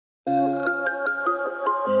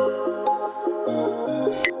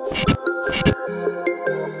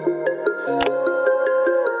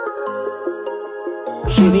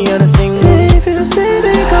shitty and a sing. See if you see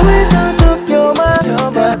me coming out of your mind.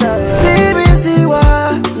 See me see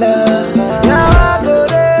why love. Yeah, I go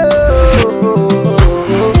there.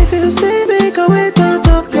 If you see me coming out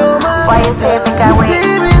of your mind. Why you say me that way?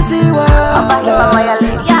 See me see why love.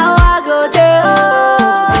 Yeah, I go there.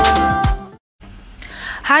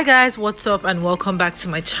 Hi guys, what's up and welcome back to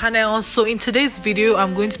my channel. So in today's video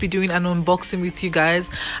I'm going to be doing an unboxing with you guys.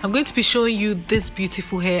 I'm going to be showing you this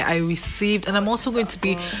beautiful hair I received, and I'm also going to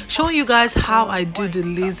be showing you guys how I do the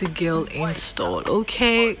lazy girl install.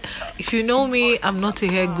 Okay, if you know me, I'm not a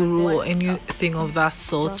hair guru or anything of that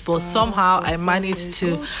sort, but somehow I managed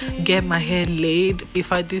to get my hair laid,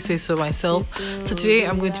 if I do say so myself. So today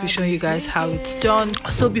I'm going to be showing you guys how it's done.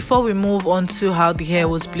 So before we move on to how the hair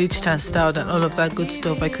was bleached and styled and all of that good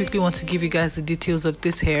stuff, I quickly want to give you guys the details of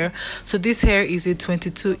this hair. So this hair is a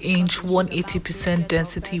 22-inch 180%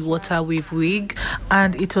 density water wave wig,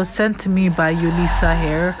 and it was sent to me by YOLISSA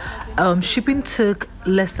Hair. Shipping took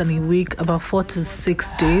less than a week, about 4 to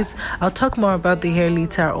 6 days. I'll talk more about the hair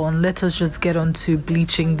later on. Let us just get on to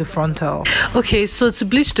bleaching the frontal. Okay, so to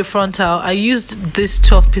bleach the frontal, I used this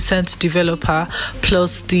 12% developer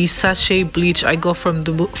plus the sachet bleach I got from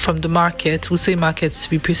the market. We'll say market to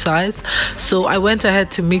be precise. So I went ahead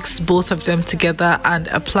to mix both of them together and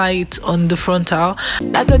apply it on the frontal.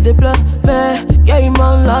 Like a diplo, man, game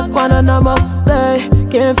on lock, one number,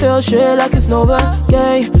 can't feel shit like it's no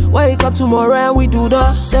game. Wake up tomorrow and we do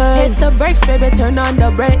the same. Hit the brakes, baby, turn on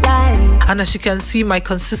the brake light. And as you can see, my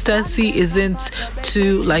consistency isn't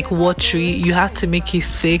too like watery. You have to make it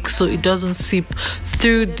thick so it doesn't seep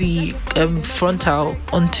through the frontal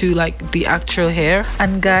onto like the actual hair.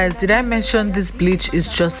 And guys, did I mention this bleach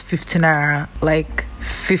is just 15 naira? Like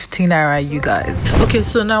 15 naira, you guys. Okay,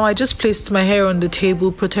 so now I just placed my hair on the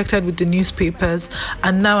table protected with the newspapers,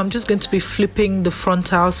 and now I'm just going to be flipping the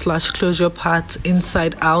frontal / closure part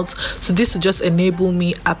inside out. So this will just enable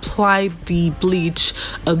me apply the bleach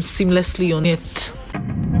seamlessly on it.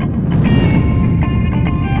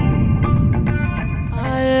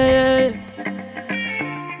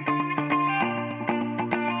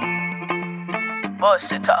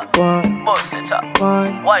 Bust it up, bust it up,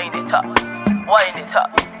 wind it up, wind it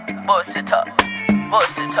up, bust it up,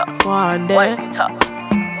 wind it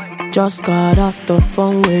up. Just got off the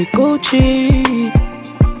phone with Gucci,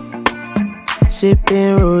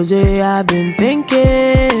 sipping rosé. I've been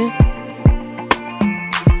thinking,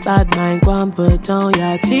 bad mind, go and put on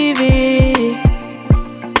your TV.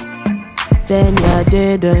 Then you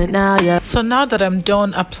didn't, now you. So now that I'm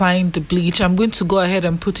done applying the bleach, I'm going to go ahead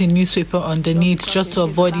and put a newspaper underneath just to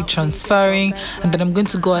avoid it transferring, and then I'm going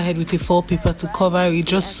to go ahead with a foil paper to cover it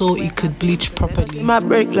just so it could bleach properly. My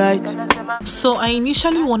brake light. So I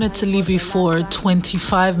initially wanted to leave it for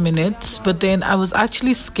 25 minutes, but then I was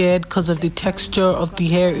actually scared because of the texture of the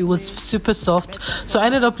hair. It was super soft, so I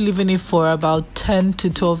ended up leaving it for about 10 to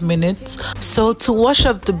 12 minutes. So to wash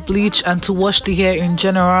up the bleach and to wash the hair in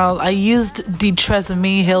general, I used the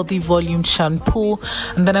Tresemme Healthy Volume shampoo,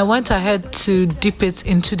 and then I went ahead to dip it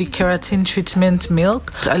into the keratin treatment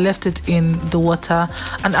milk. I left it in the water,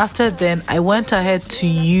 and after then I went ahead to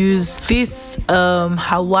use this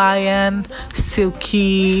Hawaiian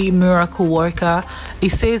silky miracle worker. It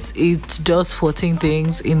says it does 14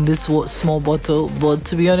 things in this small bottle, but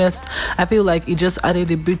to be honest, I feel like it just added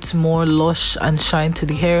a bit more lush and shine to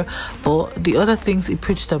the hair, but the other things it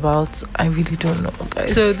preached about, I really don't know,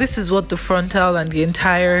 guys. So this is what the frontal and the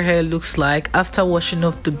entire hair looks like after washing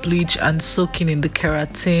off the bleach and soaking in the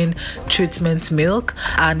keratin treatment milk.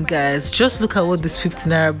 And guys, just look at what this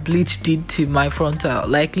 15 naira bleach did to my frontal.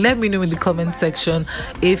 Like, let me know in the comment section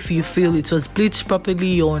if you feel it was bleached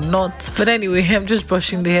properly or not. But anyway, I'm just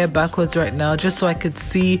brushing the hair backwards right now just so I could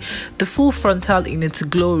see the full frontal in its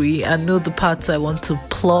glory and know the parts I want to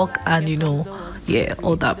pluck and, you know, yeah,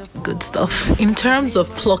 all that good stuff. In terms of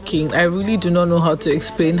plucking, I really do not know how to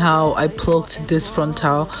explain how I plucked this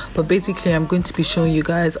frontal, but basically I'm going to be showing you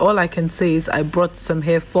guys. All I can say is I brought some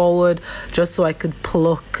hair forward just so I could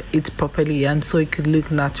pluck it properly and so it could look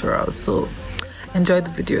natural. So enjoy the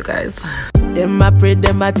video, guys. Them I pray,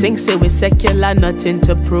 them I think, say we secular, nothing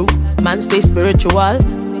to prove. Man stay spiritual.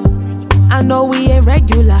 I know we ain't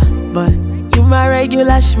regular, but you my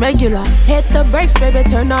regular schmegular. Hit the brakes, baby,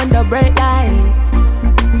 turn on the brake lights.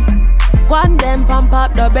 One them pump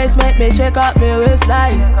up the bass, make me shake up me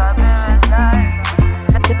waistline.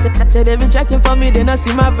 Say they be checking for me, then I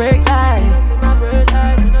see my brake lights.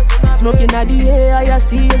 Smoking at the air, all you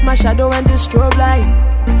see is my shadow and the strobe light.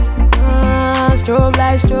 Strobe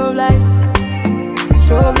lights, strobe lights,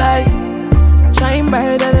 strobe lights. Shine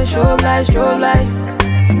brighter than strobe lights, strobe lights.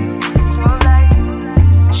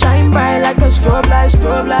 Shine Shine bright like a strobe light,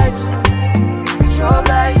 strobe light, strobe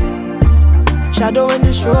light. Shadow in the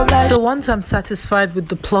strobe light. So once I'm satisfied with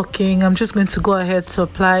the plucking, I'm just going to go ahead to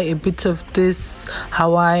apply a bit of this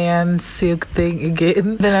Hawaiian silk thing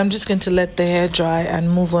again. Then I'm just going to let the hair dry and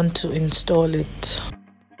move on to install it.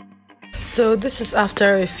 So this is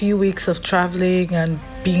after a few weeks of traveling and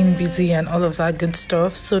being busy and all of that good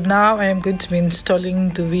stuff. So now I am going to be installing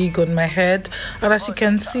the wig on my head, and as you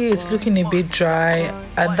can see, it's looking a bit dry,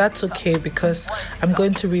 and that's okay because I'm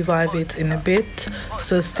going to revive it in a bit.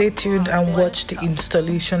 So stay tuned and watch the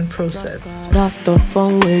installation process. Off the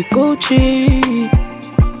phone with Gucci,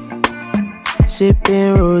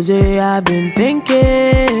 sipping rosé, I've been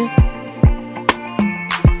thinking.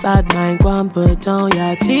 Bad mind, go and put on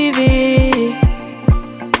your TV.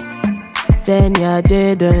 Then you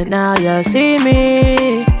didn't, now you see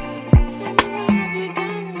me.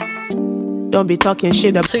 Don't be talking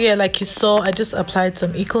shit up. So yeah, like you saw, I just applied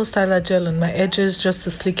some Eco Styler gel on my edges just to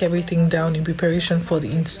slick everything down in preparation for the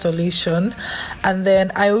installation. And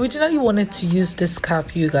then I originally wanted to use this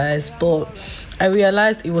cap, you guys, but I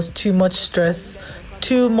realized it was too much stress,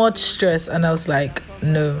 and I was like,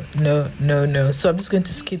 no. So I'm just going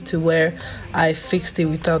to skip to where I fixed it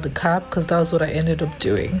without the cap, because that was what I ended up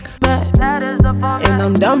doing. And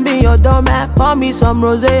I'm done being your dumbass. Pour me some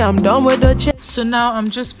rosé, I'm done with the chick. So now I'm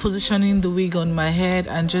just positioning the wig on my head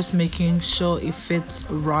and just making sure it fits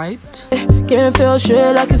right. Can't feel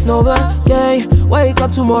shit like it's Nova. Okay, wake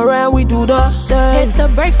up tomorrow and we do the same. Hit the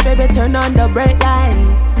brakes, baby, turn on the brake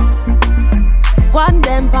lights. One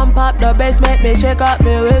them pump up the bass, make me shake up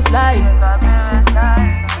me waistline.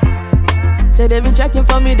 Say they been checking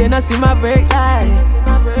for me, then I see my brake light.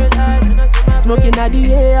 Smoking at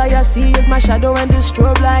the air, all you see is my shadow and the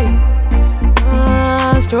strobe light.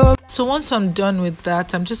 So once I'm done with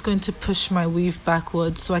that, I'm just going to push my weave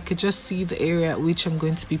backwards so I could just see the area at which I'm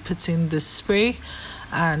going to be putting the spray.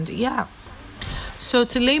 And yeah. So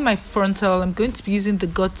to lay my frontal, I'm going to be using the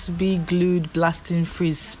Got To Be Glued Blasting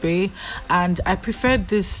Freeze spray, and I prefer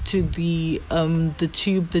this to the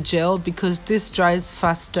tube, the gel, because this dries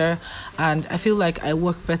faster and I feel like I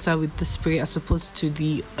work better with the spray as opposed to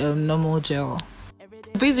the normal gel.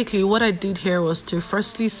 Basically, what I did here was to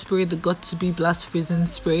firstly spray the Got To Be Blast Freezing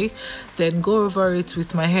spray, then go over it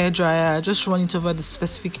with my hair dryer, just run it over the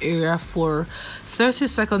specific area for 30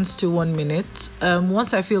 seconds to 1 minute.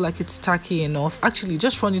 Once I feel like it's tacky enough, actually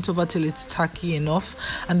just run it over till it's tacky enough,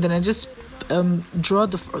 and then I just draw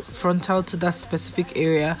the frontal to that specific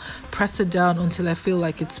area, press it down until I feel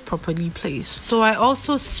like it's properly placed. So I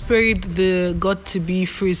also sprayed the Got To Be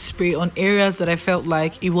Freeze spray on areas that I felt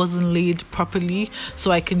like it wasn't laid properly,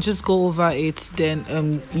 so I can just go over it,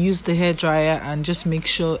 then use the hair dryer and just make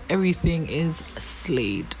sure everything is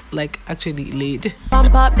slayed, like actually laid.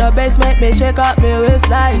 Pump up the bass, make me shake up me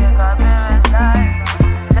waistline.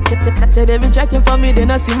 Say they been checking for me,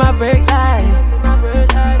 then I see my brake light.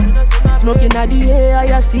 Smoking at the air, all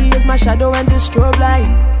you see is my shadow and the strobe light.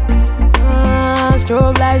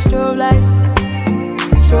 Strobe light, strobe light,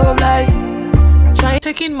 strobe light.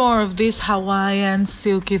 Taking more of this Hawaiian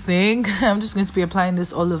silky thing, I'm just going to be applying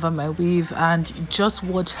this all over my weave and just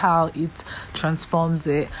watch how it transforms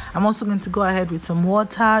it. I'm also going to go ahead with some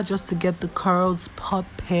water just to get the curls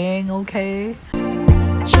popping, okay?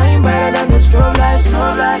 Shine brighter than the strobe light,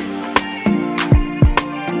 strobe light.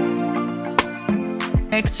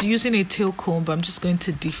 Next, using a tail comb, I'm just going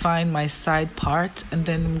to define my side part, and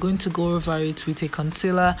then I'm going to go over it with a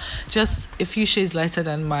concealer, just a few shades lighter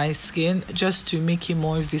than my skin, just to make it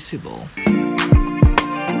more visible.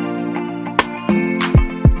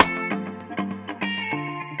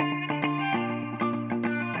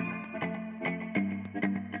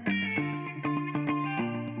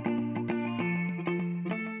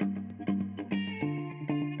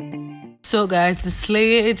 So guys, the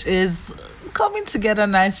slayage is coming together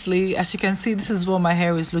nicely. As you can see, this is what my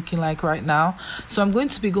hair is looking like right now. So I'm going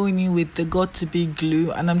to be going in with the Got To Be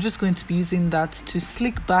glue, and I'm just going to be using that to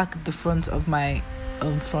slick back the front of my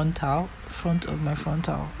frontal.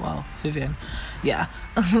 Wow, Vivian. Yeah,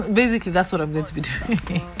 basically that's what I'm going to be doing.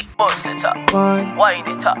 Wind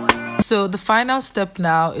it up. So the final step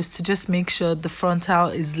now is to just make sure the frontal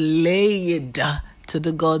is laid to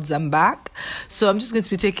the gods and back. So I'm just going to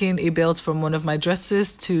be taking a belt from one of my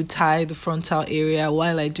dresses to tie the frontal area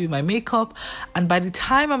while I do my makeup, and by the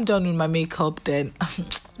time I'm done with my makeup, then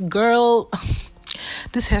girl,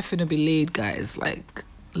 this hair finna be laid, guys, like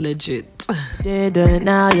legit.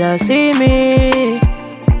 Now you see me.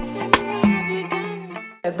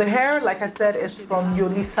 The hair, like I said, is from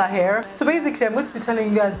YOLISSA Hair. So basically, I'm going to be telling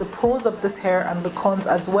you guys the pros of this hair and the cons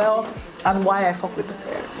as well, and why I fuck with this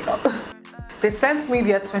hair, you know. They sent me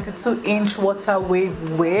their 22-inch water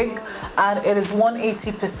wave wig, and it is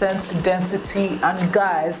 180% density. And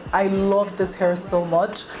guys, I love this hair so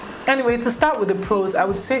much. Anyway, to start with the pros, I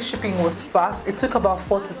would say shipping was fast. It took about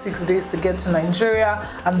 4 to 6 days to get to Nigeria,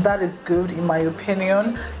 and that is good in my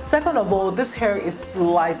opinion. Second of all, this hair is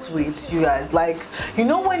lightweight, you guys. Like, you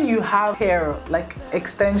know when you have hair like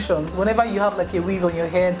extensions, whenever you have like a weave on your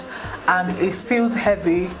head and it feels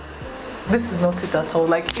heavy, this is not it at all.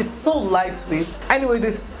 Like, it's so lightweight. Anyway,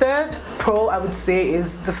 the third pro I would say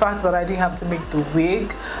is the fact that I didn't have to make the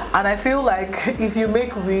wig, and I feel like if you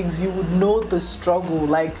make wigs you would know the struggle,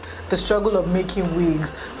 like the struggle of making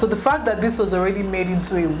wigs. So the fact that this was already made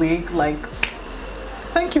into a wig, like,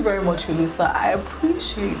 thank you very much, YOLISSA. I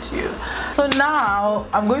appreciate you. So now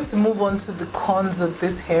I'm going to move on to the cons of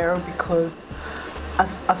this hair, because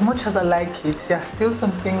as much as I like it, there are still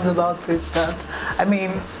some things about it that, I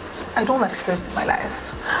mean, I don't like stress in my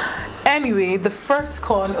life. Anyway, the first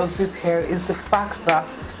con of this hair is the fact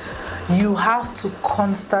that you have to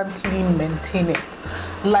constantly maintain it.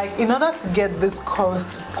 Like, in order to get this curls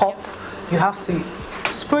to pop, you have to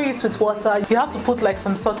spray it with water. You have to put like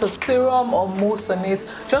some sort of serum or mousse on it,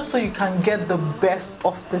 just so you can get the best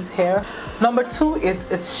of this hair. Number two is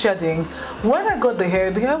its shedding. When I got the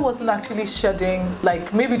hair wasn't actually shedding,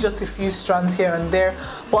 like maybe just a few strands here and there,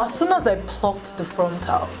 but as soon as I plucked the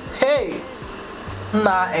frontal, hey,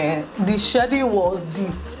 the shedding was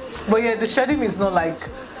deep. But yeah, the shedding is not like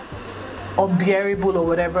unbearable or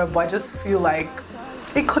whatever, but I just feel like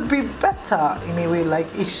it could be better in a way. Like,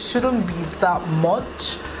 it shouldn't be that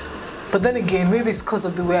much, but then again, maybe it's because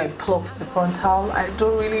of the way I plucked the frontal. I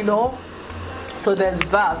don't really know. So there's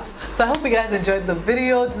that. So I hope you guys enjoyed the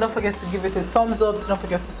video. Do not forget to give it a thumbs up. Do not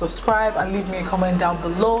forget to subscribe and leave me a comment down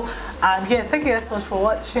below. And yeah, thank you guys so much for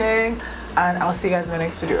watching, and I'll see you guys in my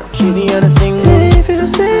next video.